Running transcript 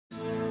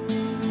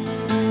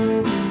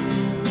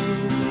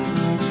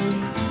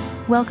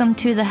Welcome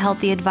to The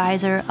Healthy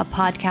Advisor, a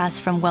podcast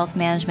from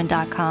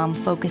wealthmanagement.com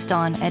focused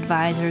on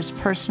advisors'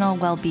 personal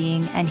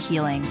well-being and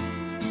healing.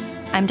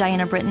 I'm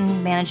Diana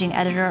Britton, managing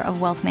editor of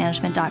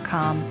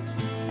wealthmanagement.com,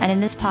 and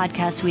in this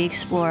podcast we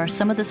explore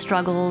some of the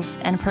struggles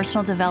and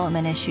personal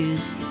development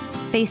issues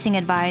facing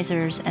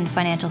advisors and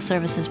financial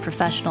services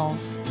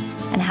professionals,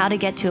 and how to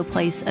get to a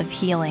place of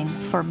healing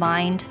for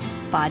mind,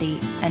 body,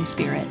 and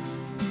spirit.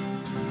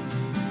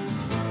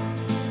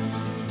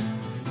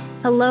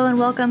 Hello and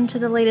welcome to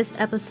the latest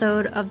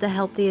episode of the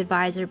Healthy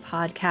Advisor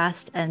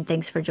podcast, and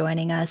thanks for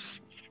joining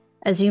us.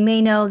 As you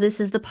may know, this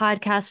is the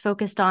podcast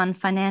focused on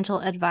financial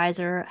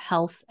advisor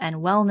health and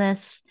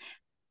wellness,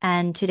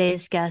 and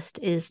today's guest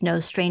is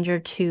no stranger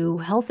to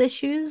health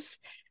issues.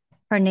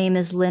 Her name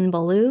is Lynn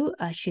Ballou.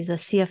 She's a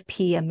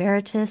CFP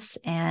emeritus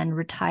and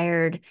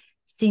retired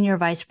senior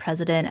vice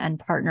president and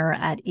partner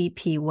at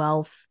EP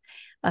Wealth,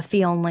 a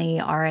fee-only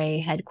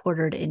RA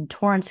headquartered in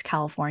Torrance,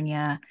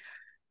 California.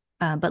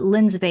 But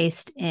Lynn's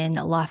based in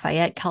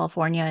Lafayette,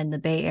 California, in the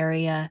Bay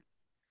Area.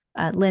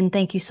 Lynn,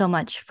 thank you so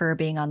much for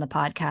being on the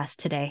podcast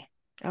today.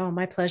 Oh,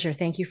 my pleasure.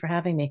 Thank you for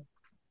having me.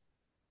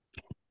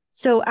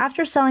 So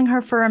after selling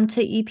her firm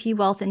to EP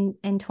Wealth in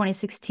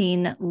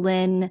 2016,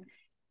 Lynn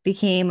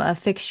became a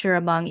fixture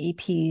among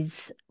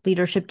EP's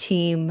leadership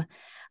team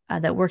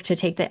that worked to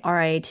take the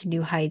RIA to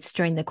new heights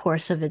during the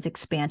course of its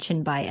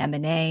expansion by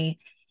M&A.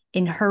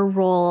 In her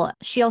role,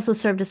 she also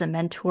served as a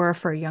mentor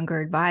for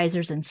younger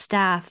advisors and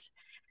staff,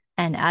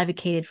 and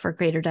advocated for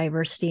greater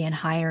diversity in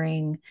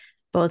hiring,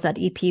 both at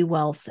EP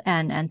Wealth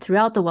and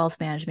throughout the wealth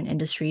management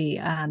industry.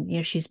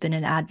 She's been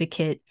an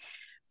advocate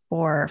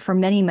for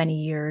many,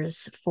 many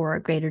years for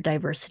greater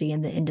diversity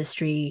in the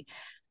industry.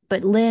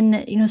 But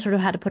Lynn, sort of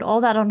had to put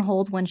all that on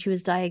hold when she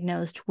was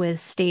diagnosed with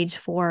stage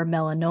 4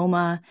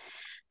 melanoma,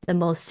 the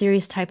most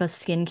serious type of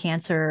skin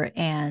cancer,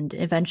 and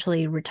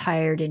eventually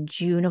retired in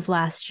June of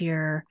last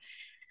year.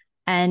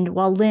 And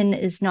while Lynn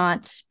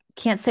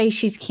can't say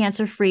she's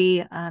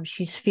cancer-free.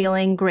 She's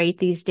feeling great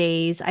these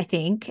days, I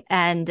think,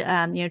 and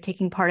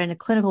taking part in a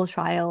clinical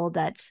trial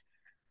that's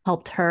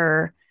helped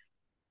her,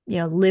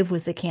 live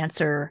with the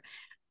cancer.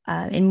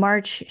 In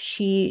March,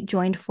 she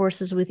joined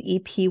forces with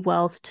EP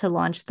Wealth to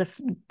launch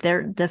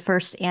the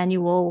first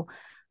annual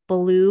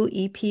Ballou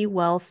EP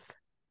Wealth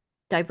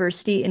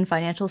Diversity in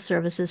Financial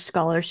Services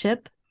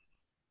Scholarship.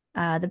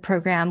 The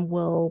program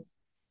will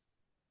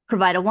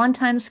provide a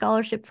one-time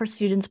scholarship for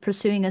students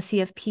pursuing a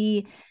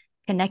CFP,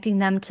 connecting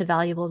them to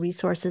valuable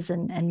resources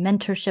and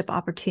mentorship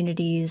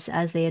opportunities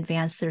as they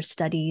advance their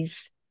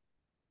studies.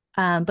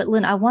 But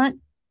Lynn, I want,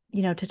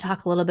 to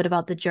talk a little bit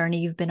about the journey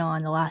you've been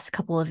on the last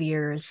couple of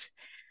years.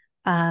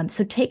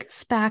 So take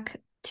us back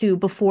to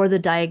before the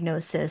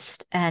diagnosis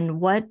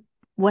and what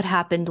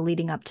happened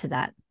leading up to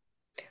that.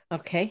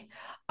 Okay.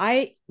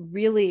 I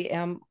really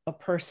am a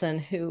person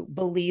who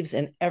believes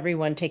in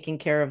everyone taking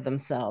care of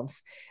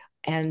themselves.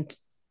 And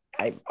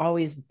I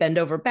always bend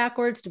over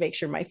backwards to make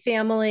sure my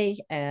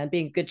family, and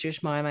being a good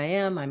Jewish mom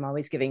I'm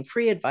always giving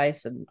free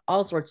advice and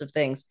all sorts of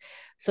things.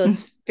 So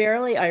it's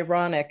fairly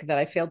ironic that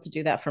I failed to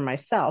do that for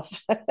myself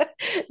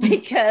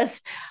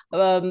because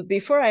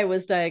before I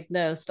was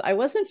diagnosed, I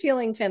wasn't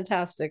feeling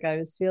fantastic. I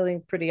was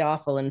feeling pretty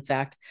awful, in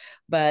fact,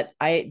 but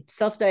I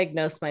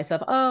self-diagnosed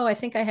myself. Oh, I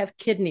think I have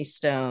kidney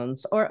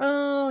stones, or,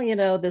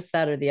 this,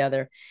 that, or the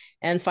other.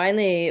 And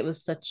finally, it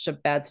was such a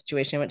bad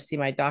situation. I went to see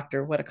my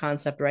doctor. What a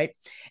concept, right?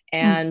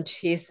 And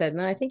he said,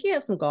 no, I think you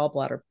have some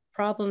gallbladder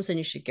problems and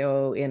you should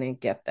go in and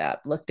get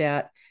that looked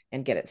at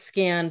and get it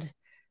scanned.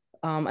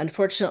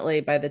 Unfortunately,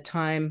 by the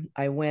time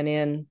I went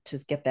in to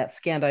get that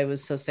scanned, I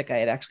was so sick I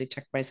had actually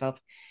checked myself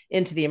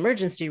into the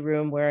emergency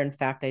room, where in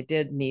fact I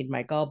did need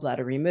my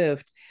gallbladder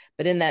removed.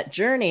 But in that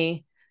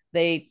journey,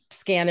 they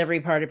scan every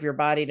part of your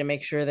body to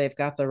make sure they've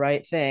got the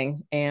right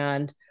thing.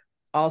 And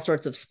all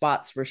sorts of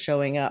spots were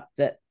showing up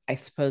that I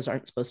suppose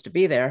aren't supposed to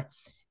be there.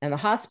 And the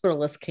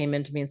hospitalist came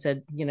in to me and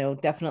said,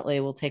 definitely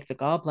we'll take the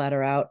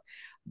gallbladder out.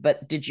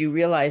 But did you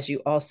realize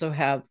you also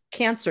have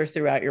cancer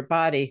throughout your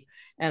body?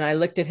 And I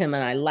looked at him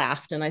and I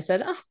laughed and I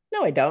said, oh,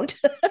 no, I don't.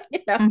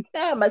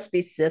 That must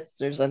be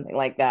cysts or something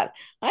like that.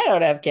 I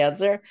don't have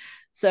cancer.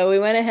 So we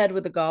went ahead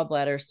with the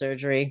gallbladder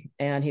surgery.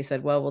 And he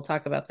said, well, we'll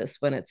talk about this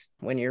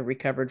when you're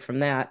recovered from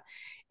that.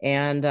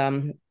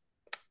 And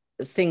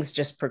things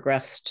just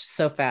progressed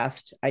so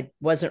fast. I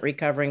wasn't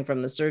recovering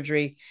from the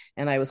surgery,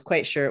 and I was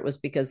quite sure it was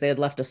because they had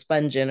left a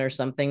sponge in or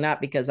something,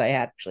 not because I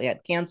actually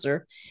had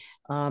cancer.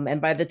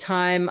 And by the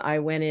time I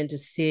went in to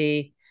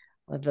see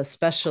the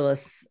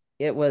specialists,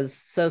 it was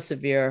so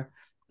severe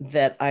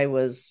that I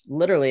was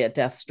literally at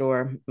death's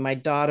door. My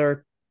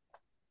daughter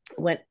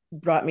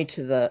brought me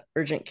to the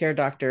urgent care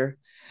doctor,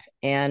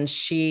 and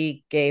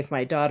she gave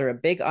my daughter a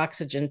big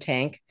oxygen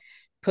tank,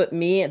 put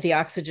me at the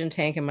oxygen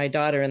tank and my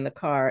daughter in the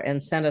car,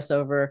 and sent us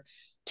over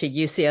to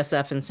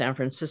UCSF in San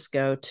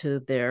Francisco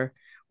to their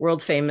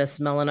world famous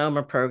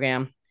melanoma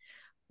program.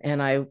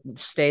 And I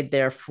stayed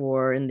there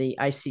in the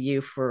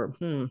ICU for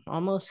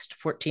almost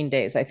 14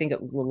 days. I think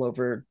it was a little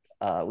over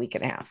a week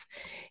and a half,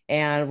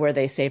 and where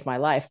they saved my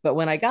life. But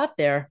when I got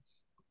there,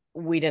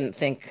 we didn't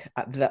think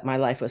that my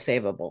life was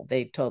savable.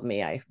 They told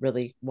me I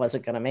really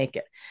wasn't going to make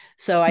it.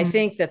 So I Mm.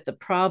 think that the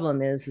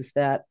problem is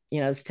that,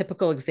 it's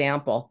typical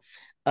example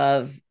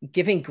of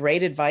giving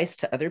great advice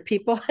to other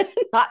people and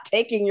not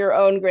taking your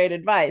own great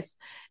advice.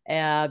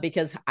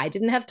 Because I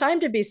didn't have time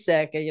to be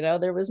sick.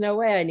 There was no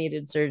way I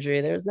needed surgery.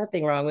 There was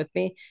nothing wrong with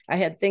me. I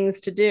had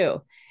things to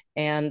do.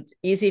 And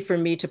easy for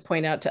me to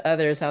point out to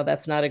others how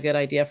that's not a good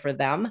idea for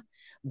them,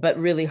 but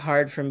really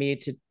hard for me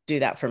to do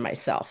that for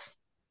myself.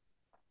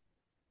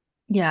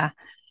 Yeah.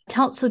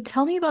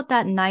 Tell me about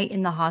that night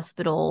in the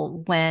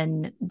hospital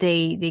when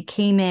they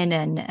came in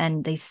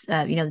and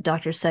the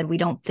doctor said we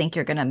don't think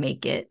you're going to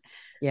make it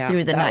Yeah,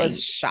 through the that was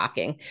night.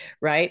 shocking,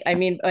 right? I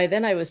mean, by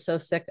then I was so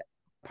sick.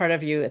 Part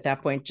of you at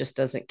that point just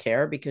doesn't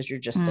care because you're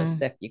just so Mm,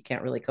 sick, you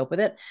can't really cope with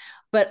it.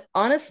 But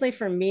honestly,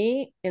 for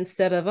me,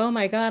 instead of, oh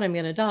my God, I'm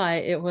going to die,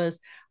 it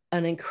was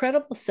an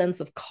incredible sense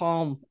of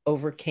calm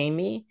overcame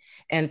me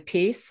and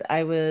peace.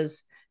 I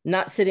was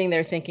not sitting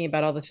there thinking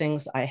about all the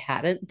things I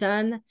hadn't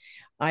done.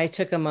 I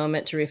took a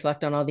moment to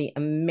reflect on all the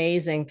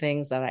amazing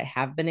things that I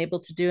have been able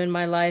to do in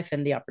my life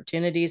and the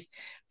opportunities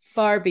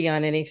far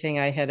beyond anything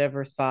I had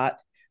ever thought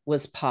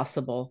was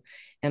possible,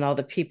 and all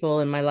the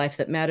people in my life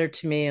that mattered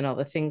to me and all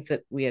the things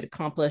that we had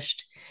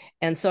accomplished.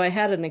 And so I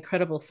had an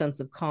incredible sense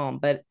of calm.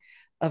 But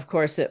of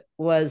course, it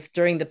was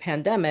during the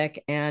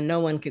pandemic and no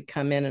one could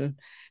come in and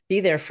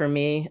be there for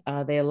me.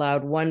 They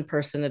allowed one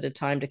person at a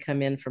time to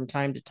come in from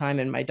time to time,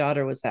 and my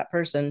daughter was that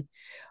person.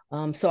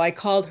 So I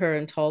called her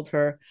and told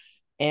her,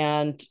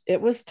 and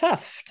it was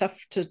tough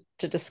to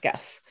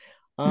discuss.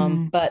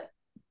 mm, But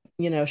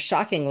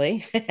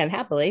shockingly and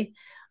happily,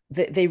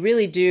 they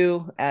really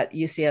do at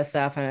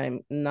UCSF, and I'm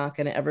not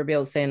going to ever be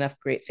able to say enough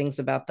great things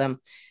about them.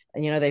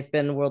 And, they've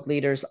been world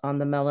leaders on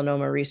the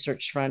melanoma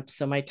research front.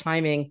 So my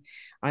timing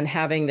on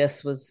having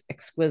this was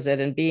exquisite,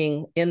 and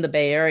being in the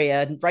Bay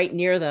Area and right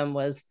near them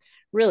was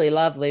really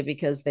lovely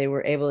because they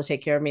were able to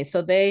take care of me.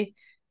 So they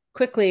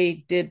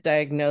quickly did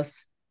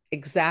diagnose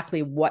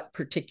exactly what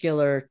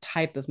particular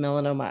type of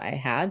melanoma I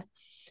had.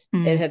 It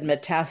mm. had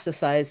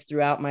metastasized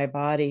throughout my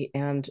body.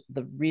 And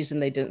the reason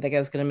they didn't think I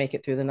was going to make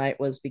it through the night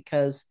was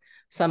because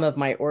some of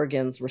my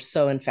organs were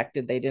so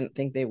infected, they didn't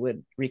think they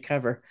would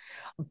recover.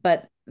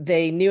 But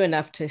they knew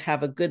enough to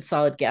have a good,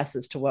 solid guess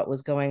as to what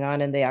was going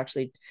on. And they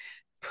actually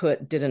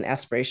did an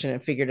aspiration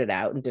and figured it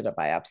out and did a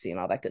biopsy and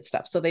all that good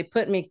stuff. So they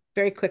put me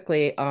very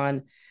quickly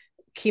on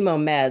chemo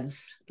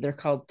meds. They're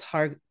called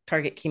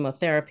target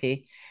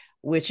chemotherapy,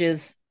 which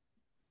is,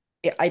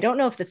 I don't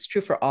know if that's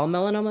true for all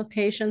melanoma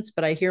patients,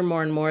 but I hear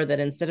more and more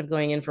that instead of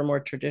going in for more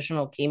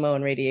traditional chemo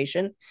and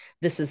radiation,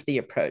 this is the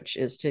approach,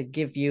 is to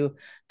give you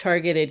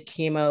targeted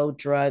chemo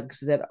drugs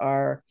that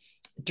are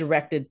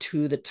directed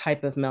to the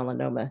type of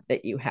melanoma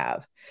that you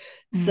have.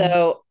 Mm.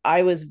 So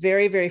I was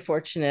very, very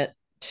fortunate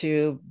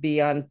to be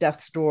on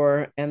death's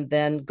door and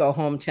then go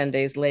home 10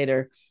 days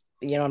later,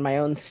 on my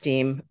own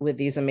steam with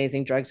these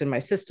amazing drugs in my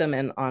system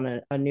and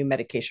on a new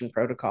medication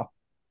protocol.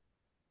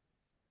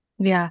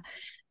 Yeah.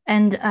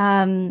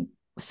 And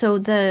so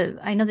the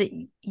I know that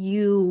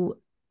you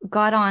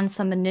got on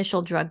some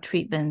initial drug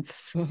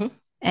treatments, Mm-hmm.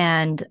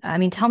 and I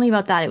mean, tell me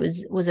about that.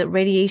 Was it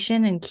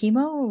radiation and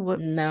chemo or what?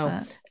 No,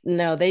 Uh,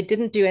 no, they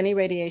didn't do any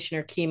radiation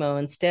or chemo.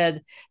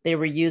 Instead, they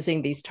were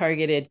using these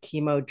targeted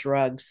chemo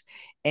drugs.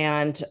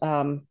 And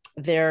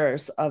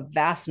there's a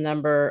vast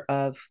number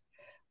of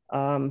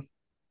um,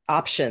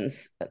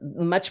 options,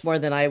 much more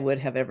than I would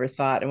have ever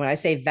thought. And when I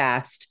say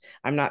vast,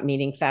 I'm not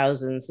meaning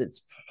thousands,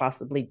 it's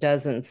possibly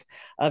dozens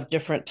of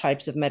different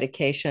types of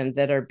medication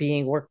that are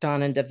being worked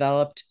on and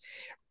developed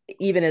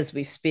even as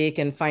we speak,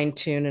 and fine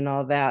tune and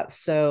all that.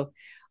 So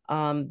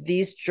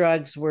these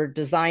drugs were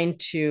designed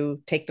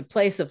to take the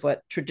place of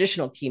what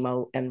traditional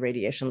chemo and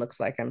radiation looks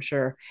like, I'm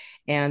sure.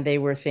 And they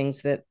were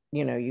things that,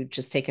 you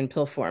just take in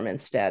pill form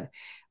instead.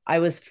 I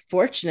was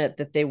fortunate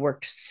that they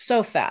worked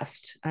so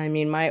fast. I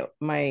mean,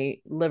 my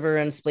liver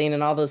and spleen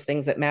and all those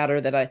things that matter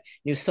that I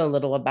knew so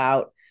little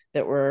about,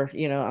 that were,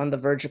 on the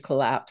verge of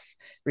collapse,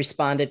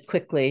 responded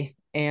quickly,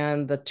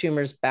 and the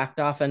tumors backed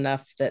off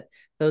enough that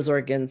those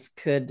organs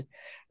could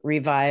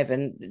revive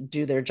and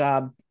do their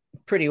job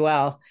pretty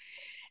well.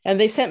 And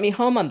they sent me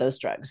home on those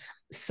drugs.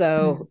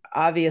 mm, So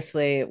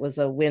obviously it was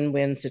a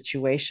win-win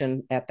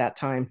situation at that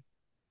time.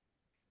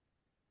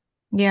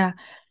 yeah.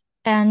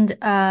 And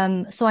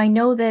so I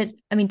know that,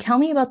 I mean, tell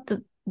me about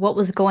the what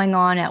was going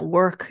on at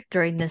work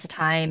during this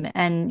time.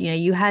 And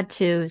you had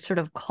to sort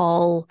of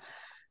call,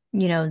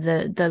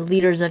 the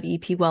leaders of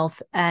EP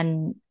Wealth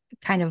and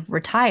kind of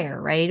retire,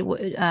 right?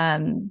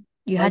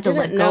 You Well, I had to didn't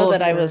let know go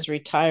that of I your was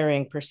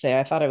retiring per se.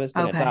 I thought I was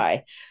going to okay.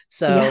 die.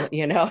 So,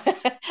 Yeah.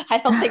 I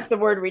don't think the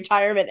word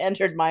retirement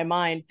entered my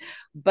mind.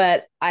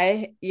 But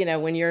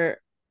when you're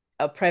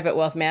a private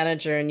wealth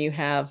manager and you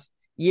have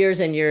years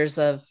and years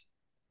of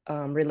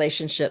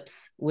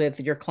relationships with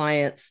your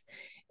clients,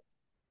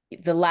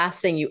 the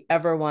last thing you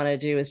ever want to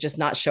do is just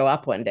not show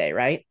up one day,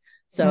 right?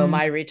 So Mm,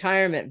 my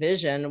retirement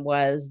vision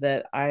was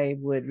that I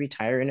would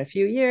retire in a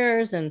few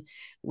years and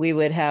we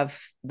would have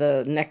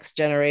the next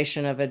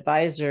generation of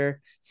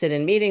advisor sit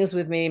in meetings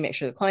with me, make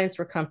sure the clients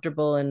were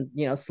comfortable and,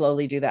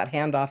 slowly do that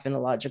handoff in a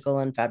logical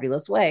and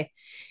fabulous way.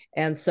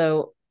 And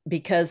so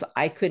because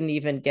I couldn't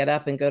even get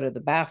up and go to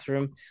the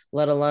bathroom,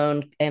 let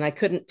alone, and I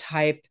couldn't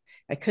type,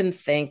 I couldn't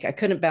think, I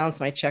couldn't balance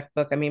my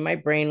checkbook. I mean, my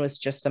brain was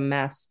just a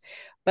mess,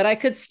 but I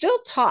could still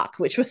talk,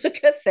 which was a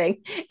good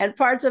thing. And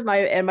parts of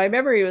my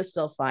memory was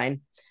still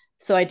fine.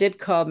 So I did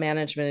call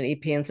management at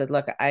EP and said,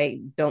 look,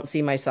 I don't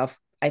see myself.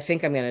 I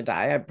think I'm going to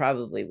die. I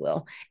probably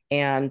will.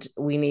 And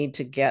we need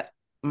to get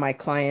my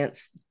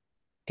clients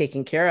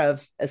taken care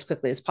of as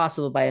quickly as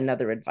possible by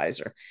another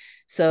advisor.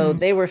 So mm,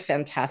 they were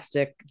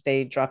fantastic.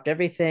 They dropped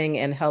everything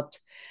and helped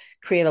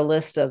create a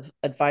list of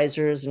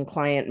advisors and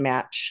client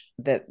match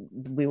that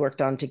we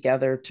worked on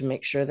together to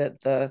make sure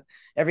that the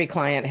every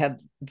client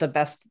had the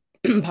best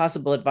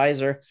possible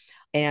advisor.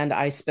 And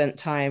I spent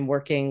time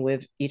working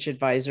with each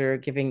advisor,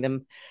 giving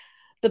them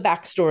the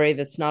backstory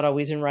that's not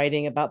always in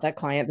writing about that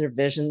client, their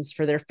visions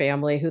for their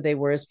family, who they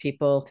were as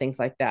people, things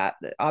like that.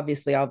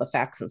 Obviously, all the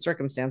facts and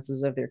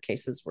circumstances of their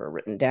cases were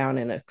written down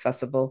and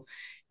accessible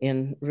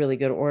in really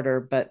good order,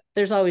 but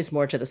there's always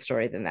more to the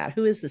story than that.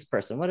 Who is this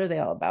person? What are they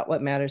all about?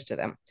 What matters to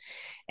them?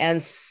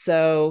 And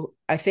so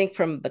I think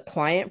from the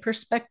client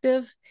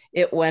perspective,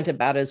 it went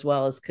about as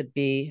well as could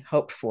be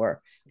hoped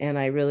for. And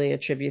I really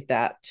attribute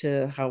that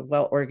to how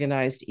well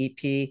organized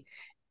EP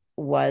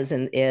was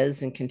and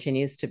is and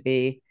continues to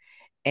be.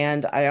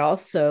 And I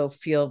also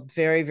feel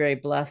very, very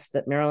blessed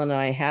that Marilyn and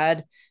I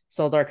had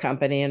sold our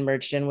company and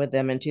merged in with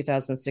them in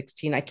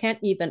 2016. I can't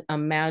even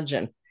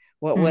imagine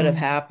what would have mm.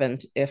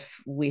 happened if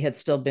we had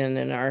still been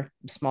in our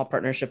small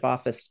partnership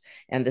office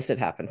and this had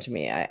happened to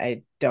me.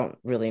 I don't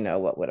really know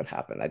what would have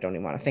happened. I don't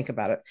even want to think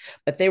about it,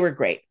 but they were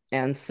great.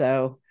 And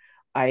so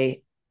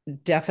I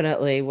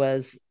definitely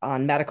was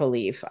on medical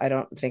leave. I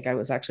don't think I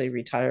was actually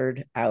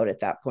retired out at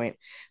that point.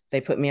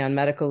 They put me on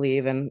medical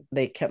leave and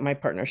they kept my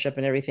partnership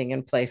and everything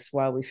in place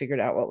while we figured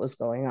out what was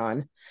going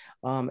on.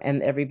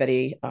 And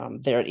everybody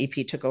there at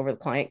EP took over the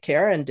client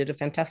care and did a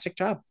fantastic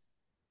job.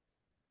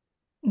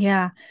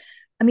 Yeah.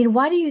 I mean,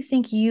 why do you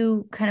think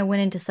you kind of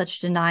went into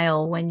such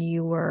denial when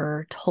you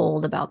were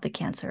told about the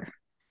cancer?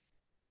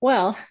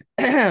 Well,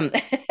 I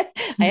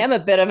am a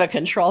bit of a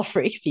control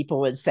freak,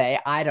 people would say.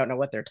 I don't know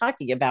what they're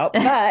talking about,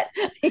 but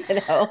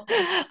you know,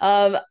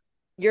 um,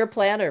 you're a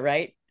planner,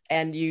 right?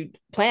 And you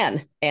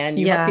plan and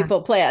you help Yeah.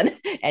 people plan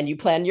and you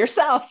plan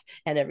yourself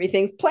and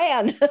everything's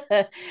planned.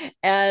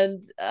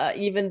 And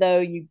even though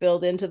you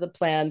build into the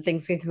plan,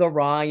 things can go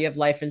wrong. You have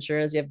life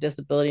insurance, you have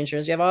disability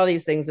insurance, you have all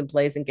these things in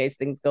place in case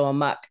things go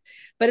amok.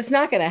 But it's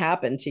not going to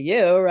happen to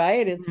you,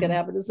 right? It's going to Mhm.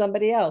 happen to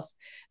somebody else.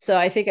 So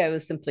I think I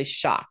was simply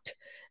shocked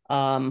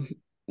um,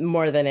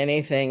 more than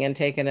anything and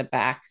taken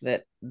aback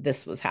that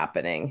this was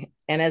happening.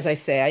 And as I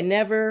say,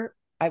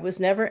 I was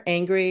never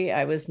angry.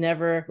 I was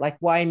never like,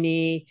 why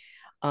me?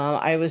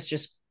 I was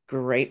just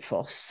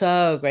grateful,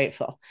 so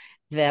grateful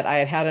that I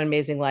had had an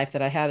amazing life,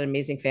 that I had an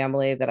amazing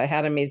family, that I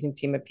had an amazing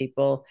team of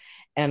people,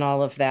 and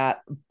all of that.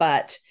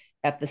 But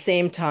at the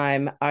same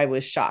time, I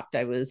was shocked.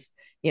 I was,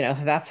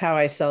 that's how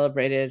I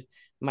celebrated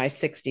my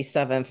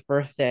 67th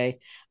birthday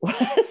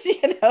was,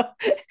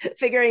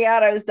 figuring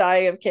out I was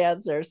dying of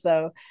cancer.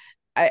 So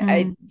I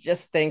Mm.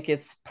 just think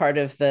it's part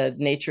of the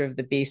nature of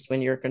the beast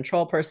when you're a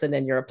control person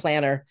and you're a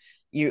planner.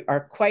 You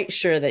are quite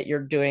sure that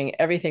you're doing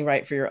everything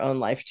right for your own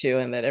life too,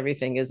 and that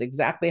everything is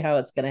exactly how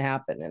it's going to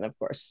happen. And of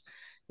course,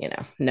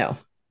 no.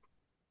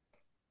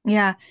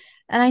 Yeah.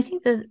 And I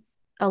think that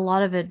a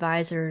lot of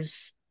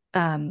advisors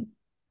um,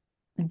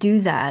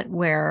 do that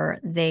where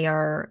they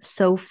are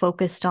so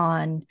focused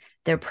on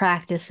their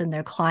practice and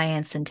their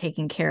clients and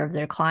taking care of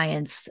their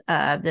clients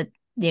that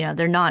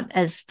they're not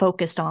as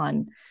focused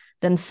on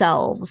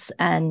themselves.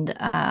 And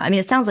I mean,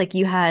 it sounds like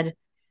you had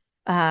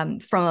from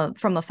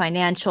a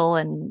financial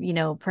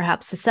and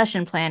perhaps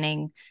succession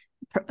planning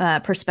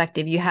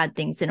perspective, you had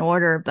things in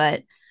order,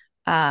 but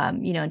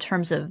in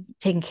terms of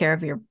taking care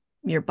of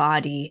your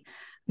body,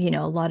 a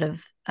lot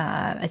of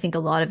I think a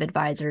lot of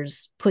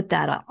advisors put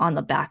that on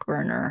the back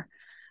burner.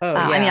 Oh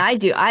I mean,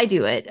 yeah. I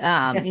do it,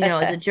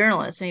 as a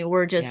journalist. I mean,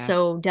 we're just Yeah.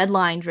 so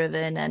deadline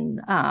driven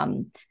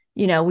and,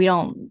 we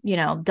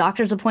don't,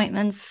 doctor's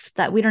appointments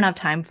that we don't have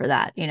time for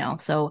that,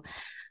 so,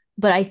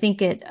 but I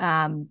think you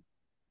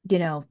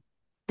know,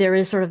 there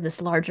is sort of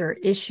this larger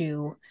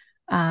issue,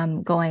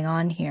 going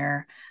on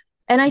here.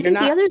 And I You're think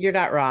the not other, you're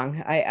not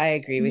wrong. I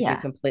agree with you yeah,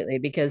 completely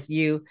because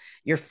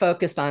you're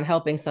focused on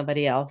helping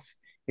somebody else.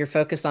 You're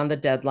focused on the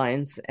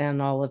deadlines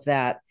and all of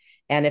that.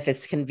 And if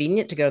it's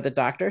convenient to go to the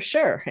doctor,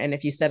 sure. And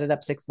if you set it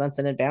up 6 months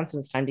in advance and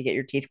it's time to get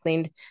your teeth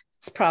cleaned,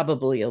 it's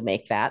probably you'll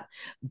make that.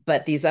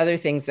 But these other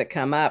things that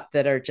come up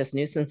that are just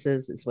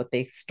nuisances is what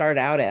they start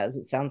out as.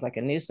 It sounds like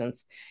a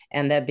nuisance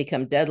and that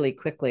become deadly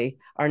quickly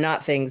are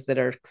not things that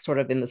are sort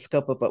of in the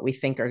scope of what we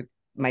think are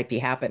might be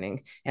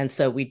happening. And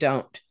so we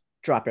don't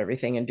drop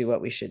everything and do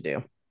what we should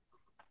do.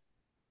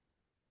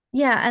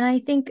 Yeah, and I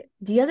think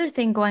the other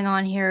thing going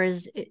on here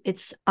is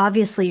it's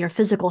obviously your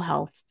physical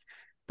health,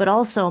 but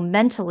also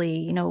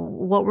mentally,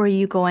 what were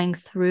you going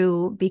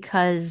through?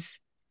 Because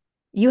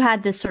you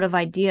had this sort of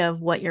idea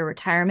of what your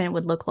retirement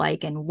would look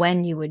like and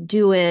when you would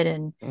do it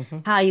and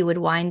Mhm. how you would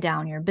wind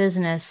down your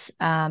business.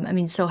 I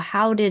mean, so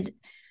how did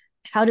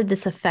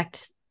this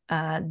affect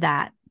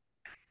that?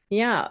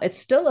 Yeah, it's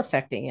still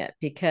affecting it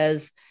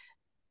because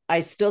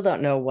I still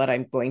don't know what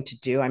I'm going to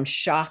do. I'm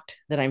shocked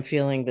that I'm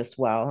feeling this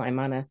well. I'm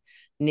on a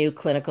new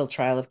clinical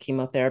trial of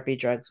chemotherapy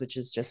drugs, which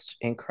is just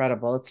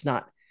incredible. It's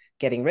not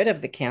getting rid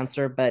of the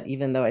cancer, but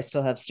even though I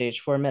still have stage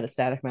 4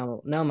 metastatic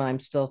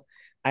melanoma,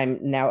 I'm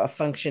now a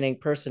functioning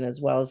person as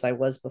well as I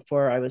was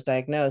before I was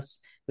diagnosed,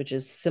 which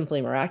is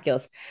simply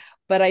miraculous.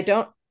 But I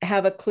don't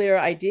have a clear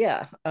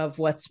idea of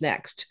what's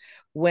next.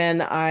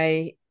 When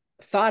I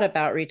thought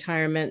about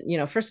retirement,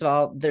 first of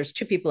all, there's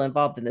two people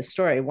involved in this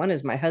story. One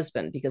is my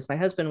husband, because my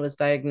husband was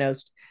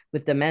diagnosed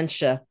with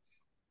dementia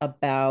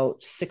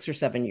about 6 or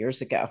 7 years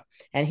ago.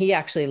 And he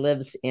actually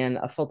lives in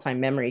a full time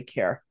memory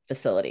care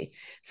facility.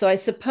 So I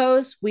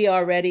suppose we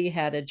already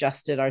had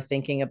adjusted our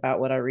thinking about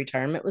what our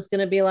retirement was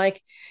going to be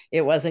like.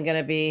 It wasn't going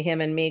to be him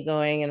and me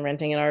going and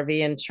renting an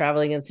RV and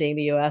traveling and seeing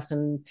the US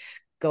and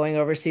going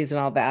overseas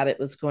and all that. It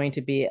was going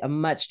to be a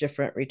much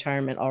different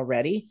retirement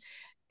already.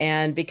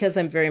 And because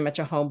I'm very much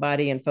a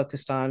homebody and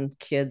focused on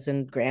kids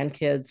and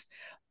grandkids,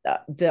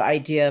 the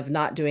idea of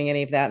not doing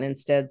any of that and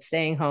instead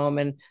staying home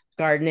and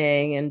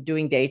gardening and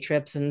doing day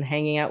trips and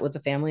hanging out with the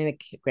family and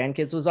the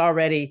grandkids was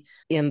already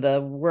in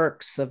the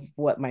works of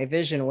what my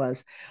vision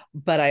was.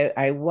 But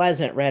I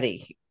wasn't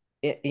ready.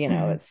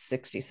 Mhm. It's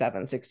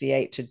 67,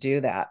 68 to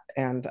do that.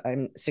 And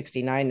I'm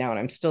 69 now and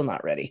I'm still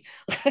not ready.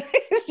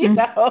 you Mhm.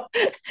 know?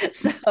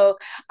 So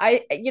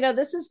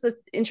this is the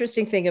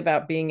interesting thing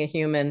about being a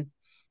human.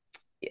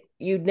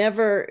 You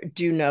never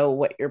do know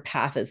what your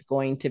path is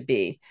going to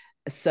be.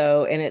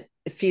 So, and it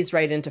feeds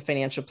right into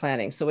financial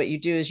planning. So, what you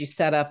do is you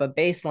set up a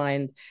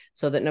baseline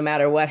so that no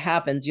matter what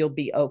happens, you'll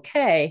be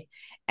okay.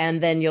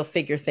 And then you'll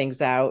figure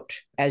things out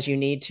as you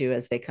need to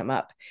as they come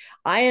up.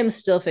 I am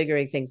still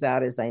figuring things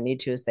out as I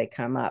need to as they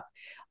come up.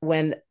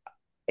 When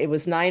it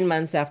was 9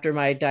 months after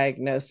my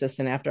diagnosis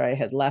and after I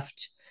had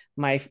left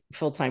my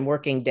full time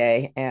working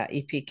day,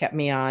 EP kept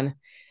me on,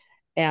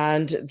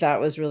 and that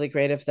was really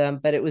great of them.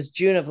 But it was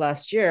June of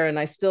last year and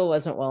I still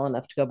wasn't well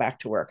enough to go back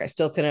to work. I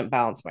still couldn't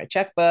balance my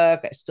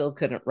checkbook. I still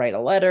couldn't write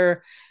a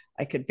letter.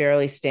 I could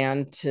barely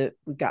stand to.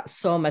 We got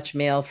so much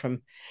mail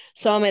from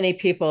so many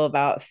people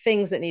about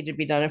things that needed to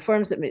be done and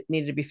forms that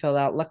needed to be filled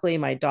out. Luckily,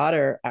 my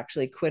daughter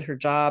actually quit her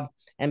job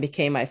and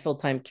became my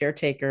full-time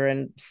caretaker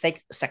and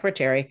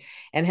secretary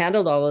and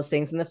handled all those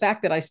things. And the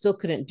fact that I still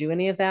couldn't do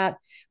any of that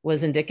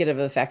was indicative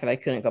of the fact that I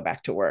couldn't go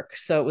back to work.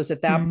 So it was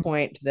at that Mhm.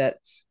 point that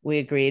we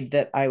agreed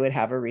that I would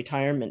have a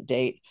retirement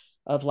date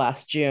of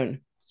last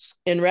June.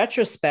 In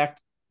retrospect,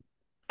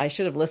 I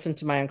should have listened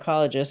to my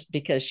oncologist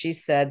because she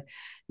said,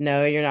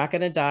 no, you're not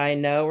going to die.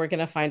 No, we're going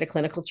to find a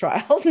clinical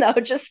trial. No,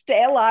 just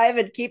stay alive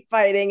and keep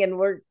fighting. And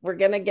we're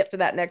going to get to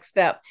that next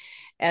step.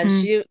 And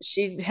Mhm.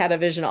 she had a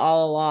vision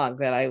all along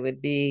that I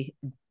would be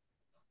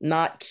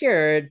not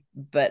cured,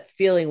 but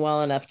feeling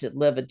well enough to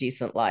live a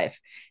decent life.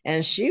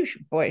 And she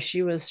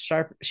was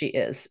sharp. She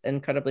is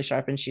incredibly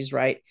sharp, and she's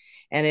right.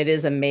 And it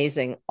is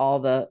amazing all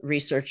the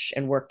research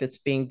and work that's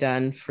being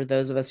done for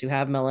those of us who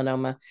have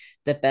melanoma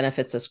that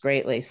benefits us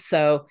greatly.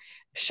 So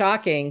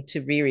shocking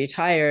to be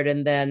retired.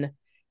 And then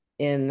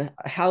in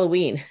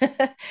Halloween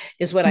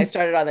is when I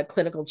started on the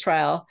clinical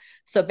trial.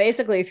 So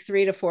basically,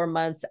 3 to 4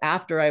 months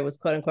after I was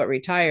quote unquote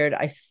retired,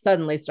 I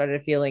suddenly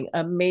started feeling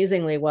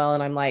amazingly well.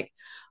 And I'm like,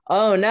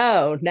 oh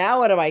no, now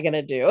what am I going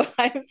to do?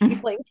 I'm Mhm.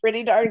 feeling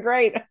pretty darn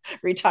great.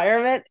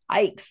 Retirement,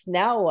 hikes,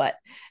 now what?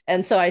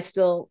 And so I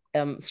still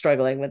am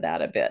struggling with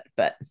that a bit,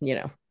 but.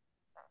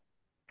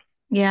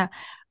 Yeah.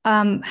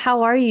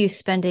 How are you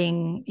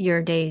spending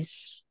your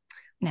days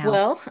now?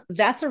 Well,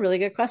 that's a really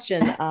good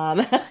question.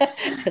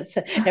 'Cause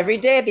every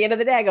day at the end of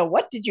the day, I go,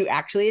 what did you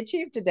actually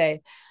achieve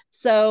today?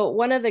 So,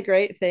 one of the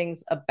great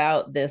things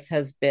about this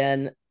has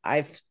been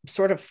I've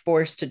sort of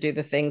forced to do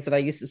the things that I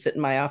used to sit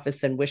in my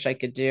office and wish I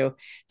could do.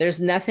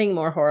 There's nothing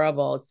more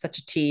horrible. It's such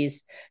a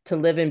tease to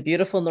live in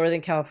beautiful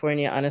Northern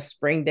California on a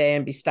spring day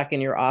and be stuck in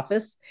your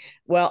office.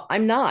 Well,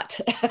 I'm not.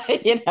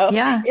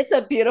 Yeah. It's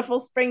a beautiful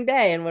spring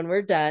day. And when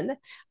we're done,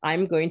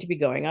 I'm going to be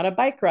going on a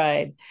bike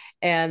ride.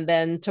 And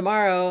then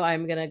tomorrow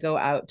I'm going to go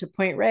out to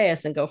Point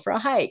Reyes and go for a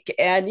hike.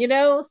 And,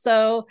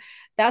 so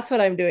that's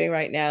what I'm doing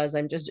right now is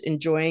I'm just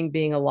enjoying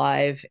being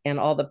alive and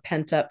all the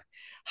pent up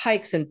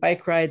hikes and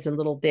bike rides and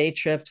little day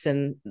trips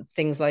and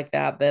things like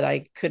that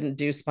I couldn't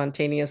do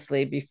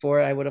spontaneously before.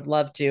 I would have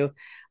loved to.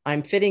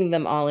 I'm fitting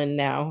them all in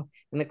now.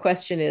 And the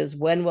question is,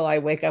 when will I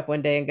wake up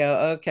one day and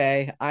go,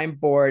 okay, I'm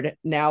bored.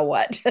 Now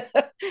what?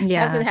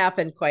 Hasn't Yeah.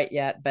 happened quite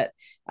yet, but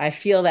I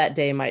feel that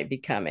day might be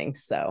coming.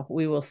 So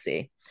we will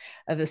see.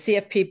 The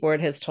CFP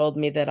board has told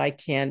me that I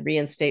can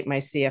reinstate my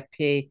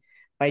CFP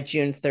by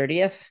June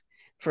 30th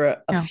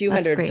for a No, few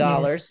that's hundred great news.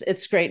 dollars.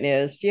 It's great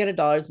news, a few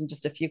 $100s and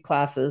just a few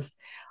classes.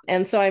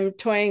 And so I'm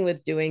toying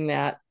with doing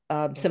that.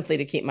 simply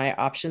to keep my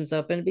options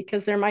open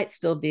because there might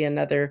still be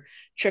another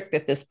trick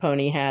that this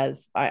pony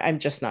has. I'm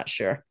just not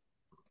sure.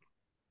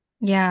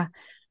 Yeah.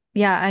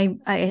 Yeah,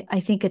 I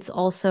think it's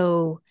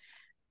also,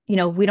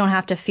 we don't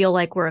have to feel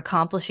like we're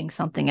accomplishing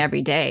something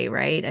every day,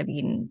 right? I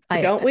mean,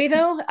 Don't we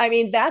though? I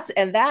mean,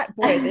 that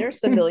boy, there's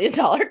the $1 million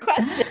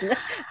question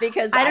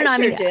because I don't I know. I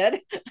sure mean, did.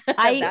 That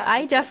I was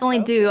my definitely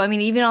do. focus. I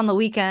mean, even on the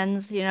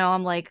weekends,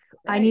 I'm like,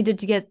 I Right. needed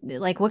to get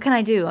like, what can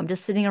I do? I'm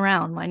just sitting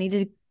around. I need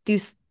to do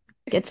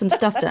get some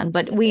stuff done.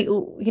 But we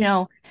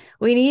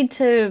need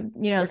to,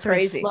 We're sort of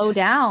crazy. slow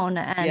down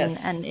and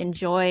Yes.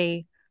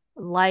 enjoy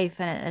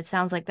life. And it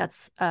sounds like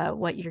that's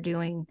what you're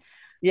doing.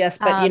 Yes,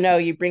 but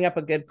Um, you bring up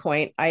a good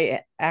point.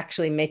 I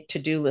actually make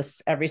to-do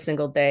lists every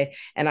single day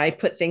and I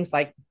put things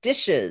like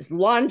dishes,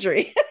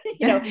 laundry.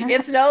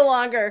 It's no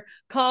longer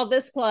call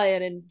this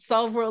client and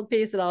solve world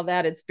peace and all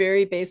that. It's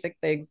very basic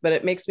things, but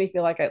it makes me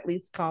feel like I at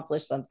least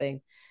accomplished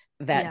something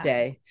that yeah.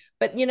 day.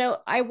 But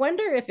I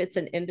wonder if it's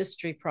an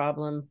industry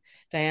problem,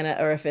 Diana,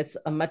 or if it's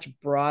a much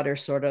broader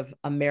sort of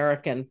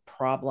American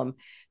problem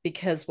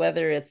because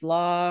whether it's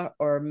law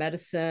or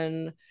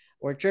medicine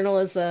or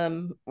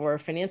journalism or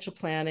financial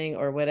planning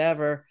or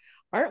whatever,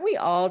 aren't we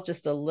all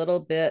just a little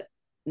bit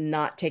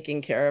not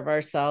taking care of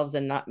ourselves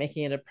and not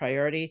making it a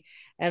priority?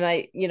 And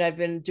I've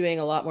been doing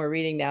a lot more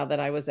reading now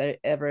than I was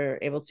ever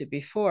able to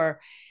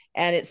before.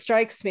 And it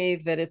strikes me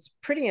that it's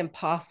pretty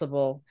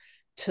impossible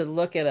to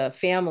look at a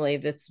family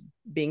that's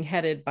being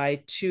headed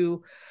by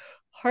two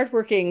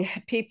hardworking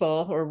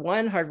people or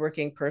one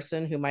hardworking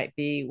person who might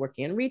be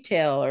working in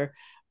retail or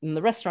in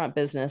the restaurant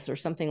business or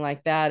something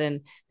like that,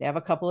 and they have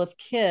a couple of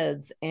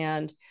kids,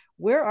 and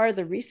where are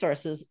the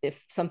resources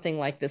if something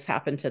like this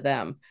happened to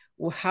them?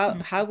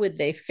 How would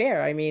they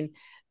fare? I mean,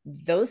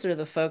 those are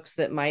the folks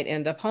that might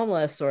end up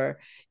homeless or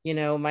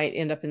might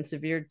end up in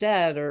severe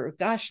debt or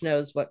gosh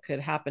knows what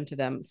could happen to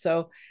them.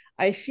 So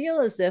I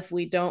feel as if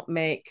we don't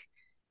make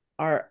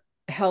our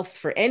health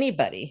for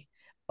anybody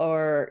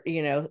or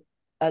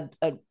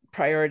a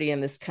priority in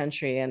this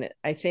country, and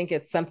I think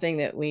it's something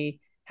that we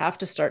have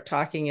to start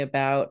talking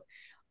about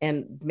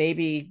and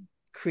maybe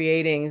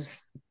creating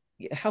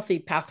healthy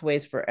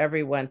pathways for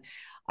everyone.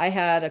 I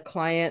had a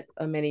client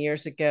many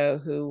years ago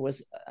who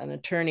was an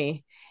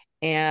attorney,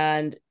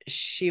 and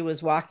she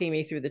was walking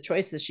me through the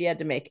choices she had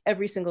to make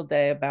every single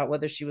day about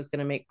whether she was going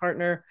to make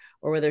partner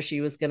or whether she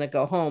was going to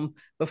go home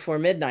before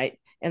midnight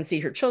and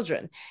see her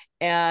children.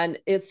 And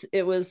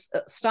it was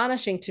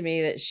astonishing to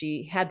me that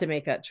she had to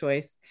make that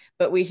choice,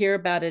 but we hear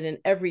about it in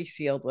every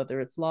field, whether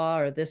it's law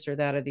or this or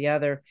that or the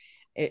other.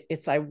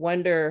 It's I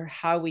wonder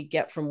how we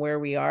get from where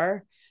we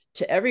are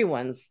to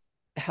everyone's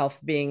health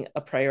being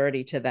a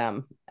priority to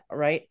them,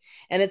 right?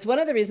 And it's one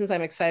of the reasons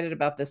I'm excited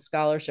about this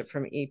scholarship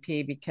from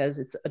EP because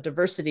it's a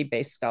diversity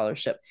based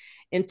scholarship.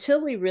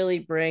 Until we really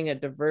bring a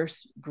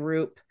diverse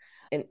group,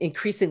 an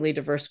increasingly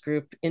diverse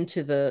group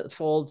into the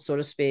fold, so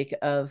to speak,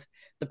 of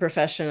the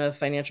profession of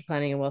financial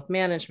planning and wealth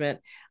management,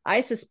 I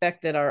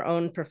suspect that our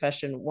own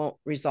profession won't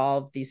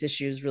resolve these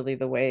issues really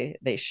the way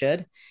they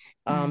should.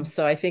 Mm.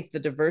 So I think the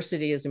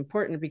diversity is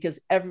important because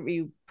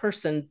every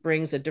person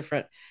brings a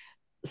different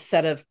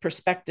set of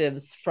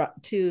perspectives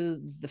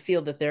to the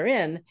field that they're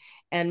in.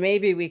 And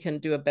maybe we can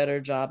do a better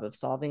job of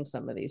solving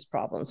some of these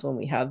problems when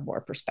we have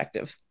more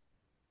perspective.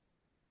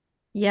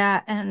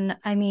 Yeah, and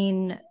I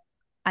mean,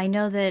 I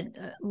know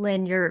that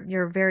Lynn,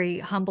 you're very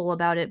humble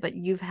about it, but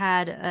you've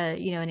had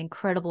an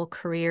incredible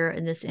career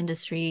in this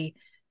industry,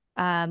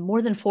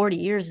 more than 40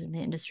 years in the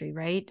industry,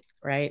 right?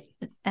 Right.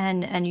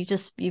 And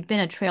you've been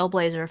a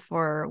trailblazer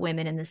for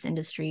women in this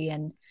industry.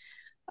 And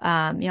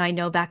I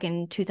know back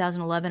in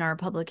 2011, our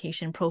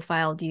publication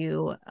profiled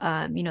you,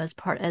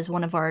 as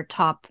one of our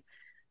top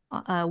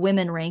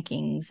women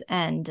rankings,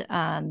 and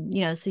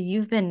so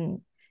you've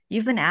been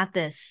at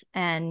this,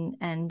 and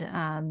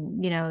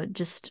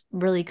just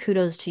really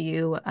kudos to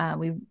you.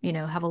 We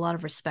have a lot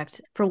of respect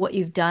for what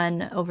you've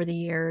done over the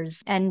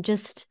years, and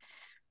just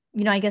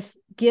I guess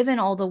given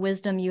all the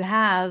wisdom you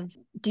have,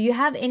 do you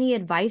have any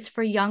advice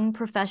for young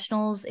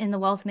professionals in the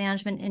wealth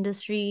management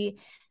industry?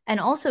 And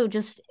also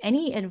just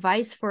any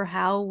advice for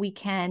how we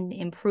can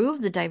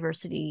improve the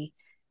diversity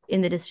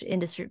in the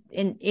industry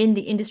in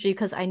the industry?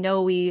 Because I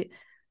know we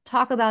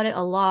talk about it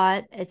a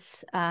lot.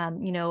 It's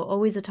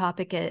always a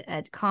topic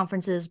at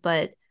conferences,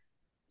 but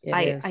It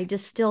I is.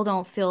 just still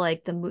don't feel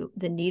like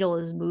the needle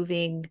is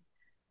moving.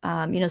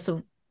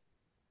 So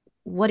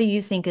what do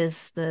you think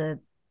is the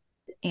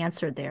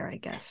answer there, I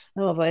guess?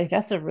 Oh boy,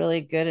 that's a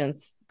really good and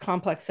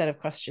complex set of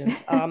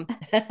questions. Right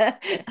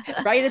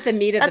at the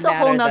meat of the That's a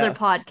whole matter, nother though.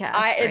 podcast,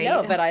 I know,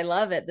 right? but I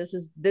love it. This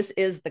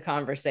is the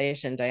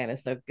conversation, Diana.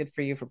 So good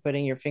for you for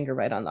putting your finger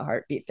right on the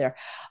heartbeat there.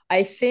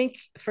 I think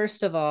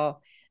first of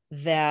all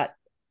that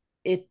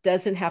it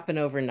doesn't happen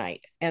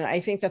overnight, and I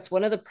think that's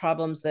one of the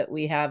problems that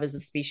we have as a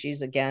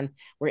species. Again,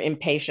 we're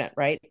impatient,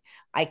 right?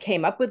 I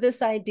came up with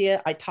this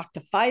idea. I talked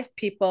to five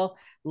people.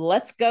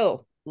 Let's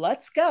go.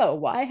 Let's go.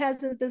 Why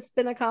hasn't this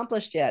been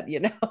accomplished yet?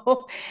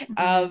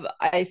 Mm-hmm.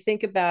 I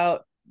think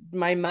about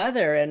my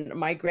mother and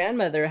my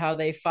grandmother, how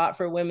they fought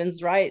for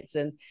women's rights,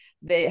 and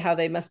how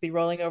they must be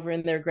rolling over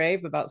in their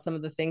grave about some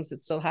of the things that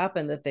still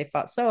happen that they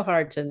fought so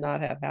hard to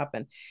not have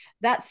happen.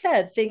 That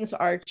said, things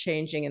are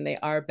changing and they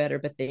are better,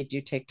 but they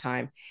do take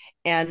time.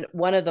 And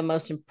one of the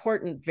most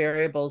important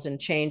variables in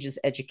change is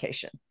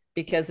education,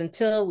 because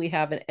until we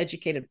have an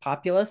educated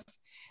populace,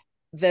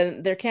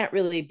 then there can't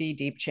really be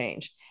deep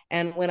change.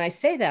 And when I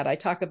say that, I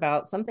talk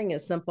about something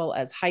as simple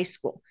as high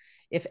school.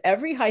 If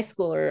every high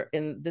schooler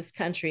in this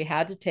country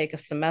had to take a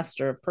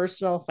semester of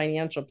personal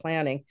financial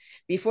planning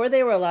before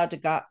they were allowed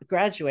to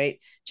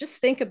graduate, just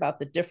think about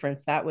the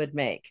difference that would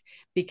make,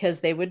 because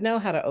they would know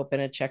how to open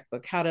a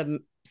checkbook, how to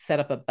set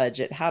up a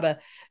budget, how to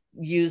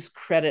use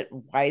credit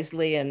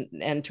wisely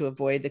and to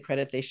avoid the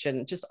credit they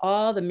shouldn't, just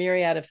all the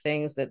myriad of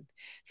things that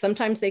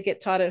sometimes they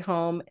get taught at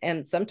home.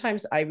 And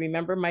sometimes I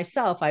remember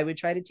myself, I would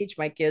try to teach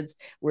my kids.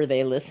 Were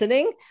they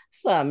listening?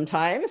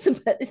 Sometimes,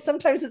 but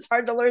sometimes it's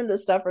hard to learn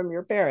this stuff from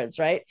your parents,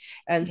 right?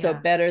 And so Yeah.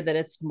 better that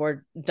it's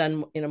more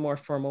done in a more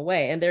formal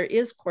way, and there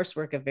is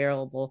coursework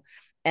available,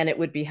 and it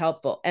would be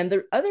helpful. And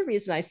the other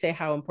reason I say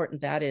how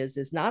important that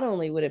is not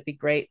only would it be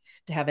great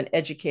to have an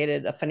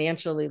educated, a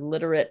financially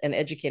literate and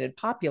educated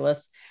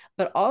populace,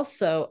 but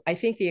also I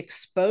think the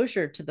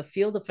exposure to the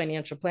field of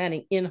financial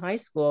planning in high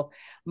school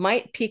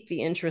might pique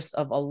the interest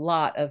of a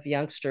lot of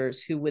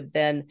youngsters who would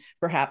then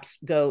perhaps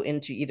go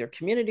into either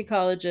community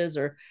colleges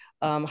or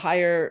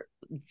higher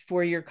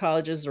 4-year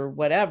colleges or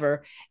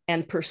whatever,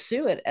 and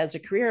pursue it as a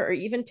career, or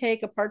even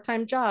take a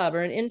part-time job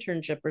or an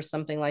internship or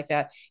something like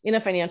that in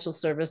a financial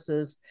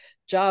services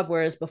job.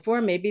 Whereas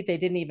before, maybe they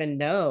didn't even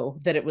know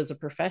that it was a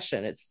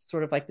profession. It's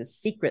sort of like the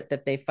secret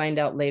that they find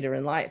out later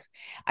in life.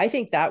 I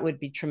think that would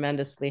be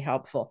tremendously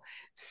helpful.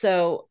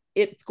 So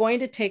it's going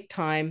to take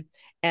time,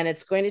 and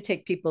it's going to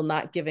take people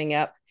not giving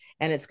up,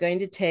 and it's going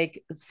to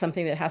take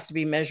something that has to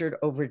be measured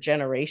over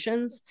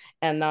generations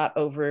and not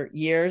over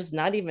years,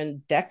 not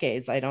even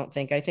decades. I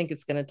think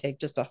it's going to take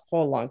just a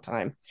whole long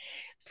time.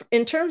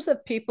 In terms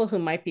of people who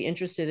might be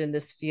interested in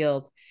this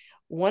field,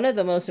 one of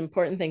the most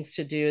important things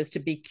to do is to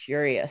be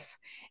curious.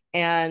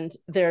 And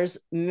there's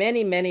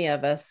many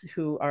of us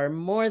who are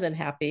more than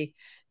happy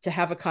to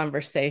have a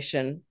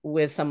conversation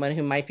with someone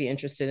who might be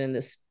interested in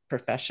this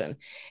profession.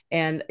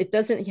 And it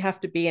doesn't have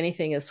to be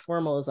anything as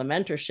formal as a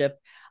mentorship.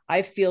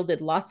 I've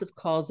fielded lots of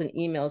calls and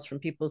emails from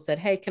people who said,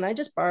 "Hey, can I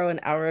just borrow an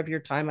hour of your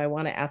time? I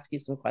want to ask you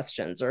some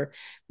questions," or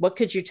 "What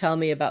could you tell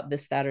me about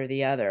this, that, or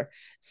the other?"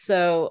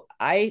 So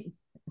I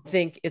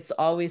think it's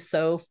always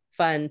so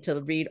fun to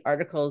read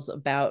articles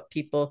about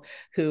people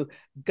who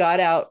got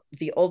out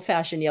the old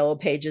fashioned yellow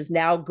pages,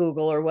 now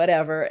Google or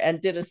whatever,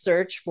 and did a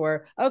search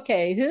for,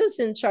 okay, who's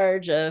in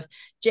charge of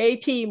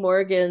JP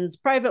Morgan's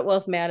private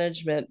wealth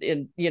management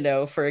in,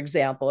 for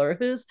example, or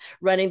who's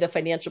running the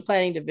financial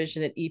planning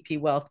division at EP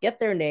Wealth. Get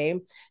their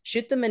name,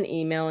 shoot them an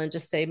email, and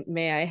just say,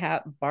 "May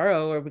I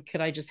borrow, or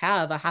could I just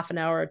have a half an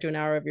hour to an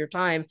hour of your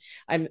time?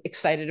 I'm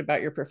excited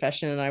about your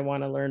profession and I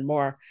want to learn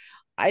more."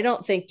 I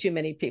don't think too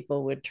many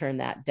people would turn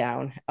that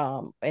down.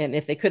 And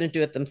if they couldn't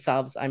do it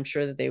themselves, I'm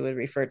sure that they would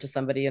refer to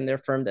somebody in their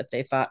firm that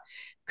they thought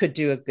could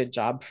do a good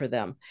job for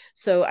them.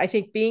 So I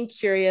think being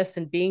curious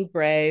and being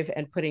brave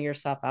and putting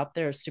yourself out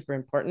there is super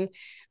important.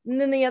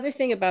 And then the other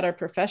thing about our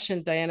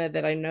profession, Diana,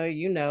 that I know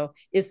you know,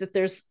 is that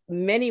there's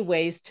many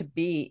ways to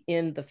be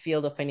in the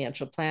field of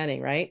financial planning,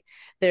 right?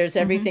 There's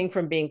Mm-hmm. everything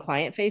from being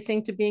client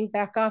facing to being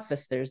back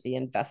office. There's the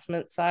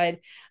investment side,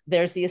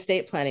 there's the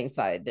estate planning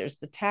side, there's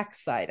the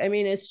tax side. I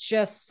mean, it's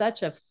just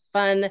such a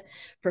fun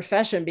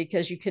profession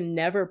because you can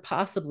never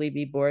possibly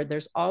be bored.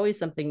 There's always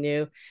something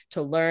new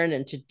to learn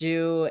and to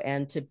do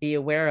and to be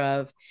aware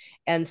of.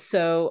 And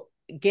so,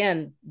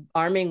 again,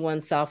 arming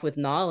oneself with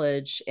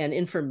knowledge and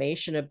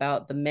information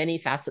about the many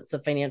facets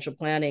of financial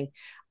planning,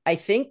 I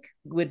think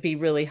would be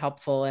really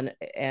helpful, and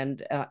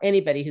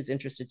anybody who's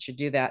interested should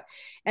do that.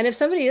 And if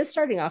somebody is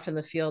starting off in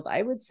the field,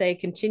 I would say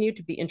continue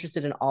to be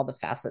interested in all the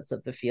facets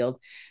of the field,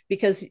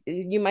 because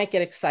you might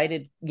get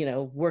excited,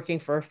 working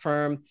for a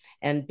firm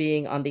and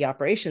being on the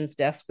operations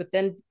desk, but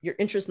then your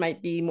interest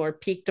might be more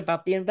piqued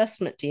about the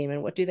investment team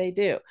and what do they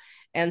do.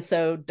 And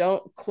so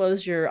don't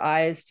close your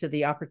eyes to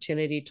the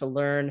opportunity to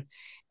learn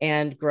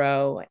and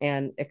grow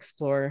and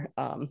explore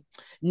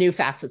new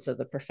facets of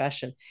the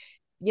profession.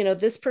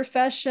 This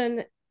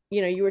profession,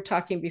 you were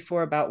talking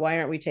before about why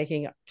aren't we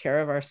taking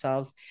care of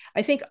ourselves?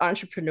 I think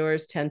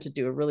entrepreneurs tend to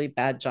do a really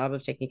bad job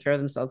of taking care of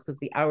themselves because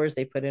the hours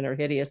they put in are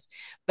hideous.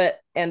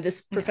 And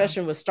this Yeah.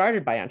 profession was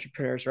started by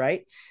entrepreneurs,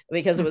 right?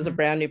 Because it was a Mm-hmm.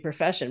 brand new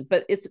profession,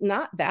 but it's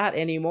not that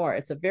anymore.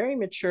 It's a very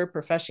mature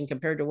profession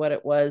compared to what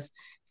it was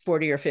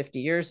 40 or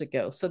 50 years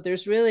ago. So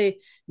there's really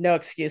no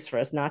excuse for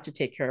us not to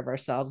take care of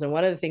ourselves. And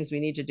one of the things we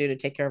need to do to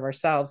take care of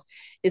ourselves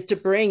is to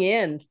bring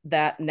in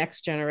that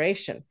next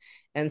generation.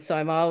 And so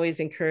I'm always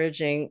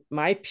encouraging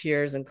my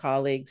peers and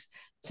colleagues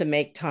to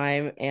make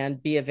time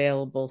and be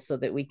available so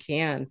that we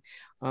can.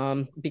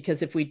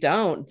 Because if we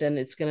don't, then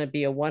it's going to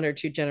be a 1 or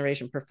 2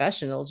 generation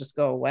profession. It'll just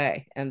go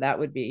away. And that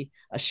would be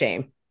a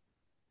shame.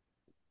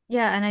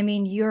 Yeah, and I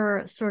mean,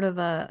 you're sort of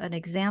an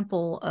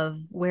example of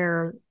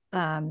where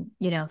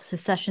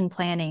succession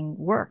planning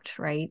worked,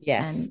 right?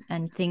 Yes.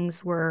 And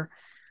things were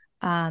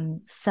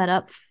set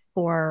up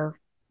for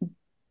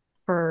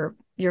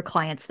your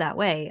clients that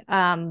way.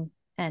 And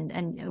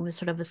it was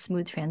sort of a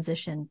smooth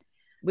transition.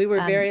 We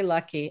were Um, very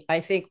lucky. I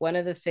think one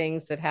of the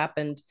things that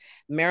happened,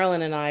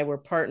 Marilyn and I were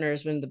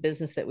partners in the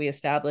business that we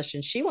established,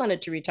 and she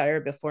wanted to retire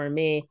before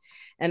me.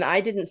 And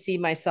I didn't see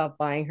myself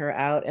buying her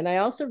out. And I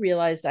also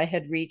realized I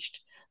had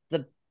reached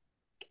the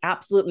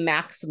absolute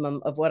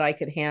maximum of what I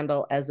could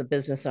handle as a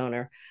business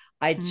owner.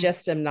 I mm,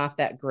 just am not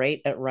that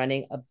great at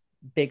running a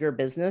bigger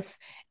business,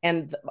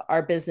 and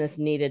our business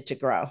needed to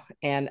grow,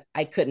 and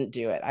I couldn't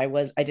do it. I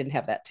didn't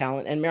have that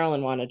talent, and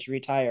Marilyn wanted to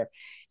retire.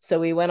 So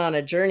we went on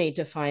a journey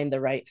to find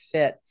the right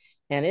fit.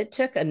 And it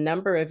took a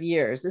number of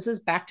years. This is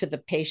back to the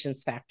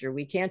patience factor.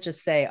 We can't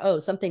just say, oh,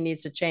 something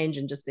needs to change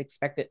and just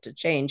expect it to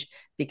change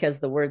because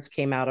the words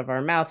came out of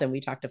our mouth and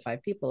we talked to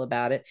 5 people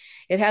about it.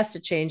 It has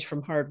to change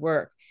from hard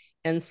work.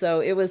 And so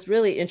it was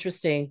really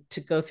interesting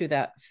to go through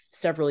that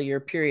several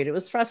year period. It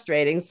was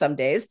frustrating some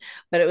days,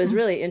 but it was mm,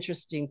 really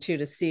interesting too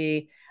to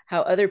see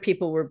how other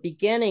people were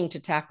beginning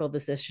to tackle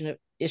this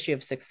issue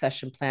of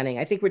succession planning.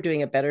 I think we're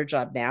doing a better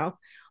job now.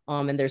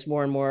 And there's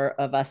more and more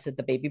of us at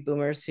the baby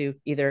boomers who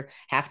either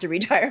have to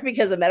retire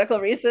because of medical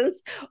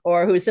reasons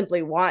or who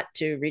simply want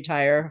to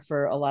retire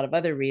for a lot of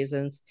other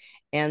reasons.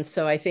 And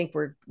so I think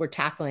we're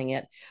tackling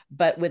it.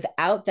 But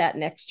without that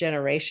next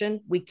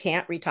generation, we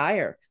can't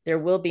retire. There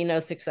will be no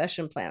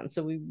succession plan.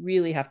 So we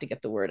really have to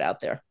get the word out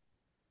there.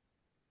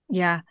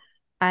 yeah,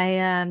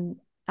 I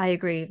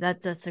agree.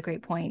 That's a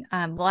great point.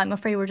 Well, I'm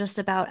afraid we're just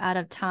about out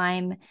of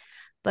time,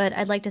 but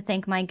I'd like to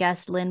thank my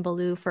guest Lynn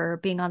Ballou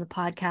for being on the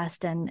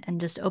podcast and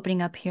just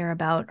opening up here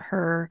about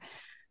her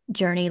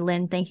journey.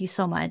 Lynn, thank you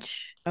so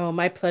much. Oh,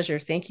 my pleasure.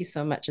 Thank you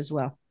so much as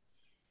well.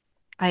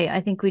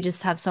 I think we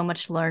just have so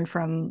much to learn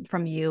from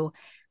you.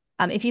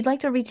 If you'd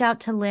like to reach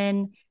out to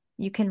Lynn,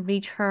 you can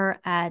reach her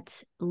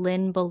at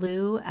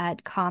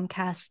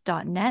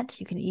lynnballou@comcast.net.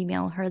 You can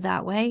email her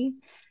that way.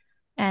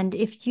 And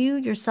if you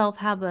yourself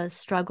have a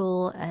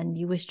struggle and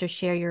you wish to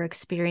share your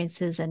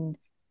experiences and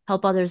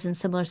help others in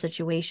similar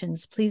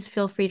situations, please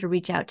feel free to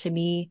reach out to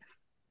me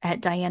at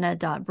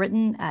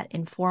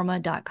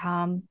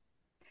diana.britton@informa.com.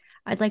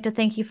 I'd like to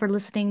thank you for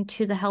listening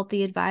to The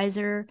Healthy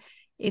Advisor.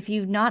 If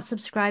you've not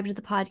subscribed to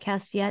the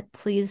podcast yet,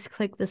 please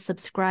click the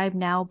subscribe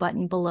now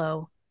button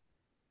below.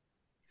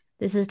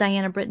 This is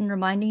Diana Britton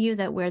reminding you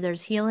that where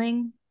there's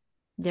healing,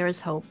 there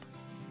is hope.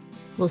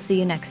 We'll see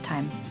you next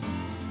time.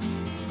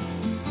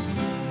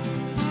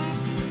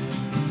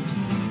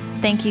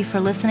 Thank you for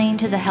listening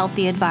to The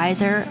Healthy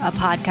Advisor, a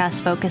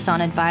podcast focused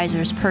on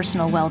advisors'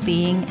 personal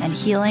well-being and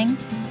healing.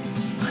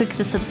 Click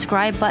the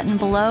subscribe button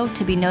below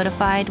to be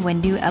notified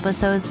when new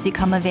episodes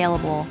become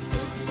available.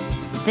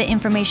 The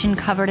information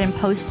covered and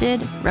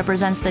posted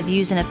represents the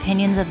views and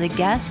opinions of the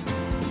guest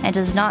and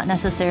does not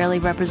necessarily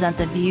represent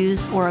the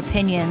views or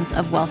opinions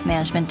of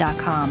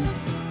wealthmanagement.com.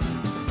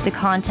 The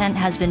content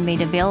has been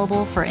made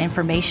available for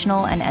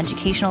informational and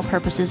educational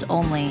purposes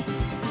only.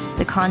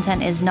 The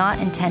content is not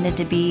intended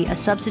to be a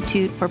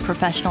substitute for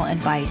professional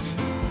advice.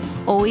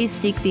 Always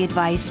seek the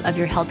advice of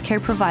your healthcare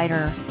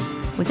provider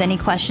with any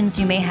questions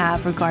you may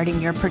have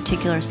regarding your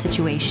particular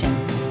situation.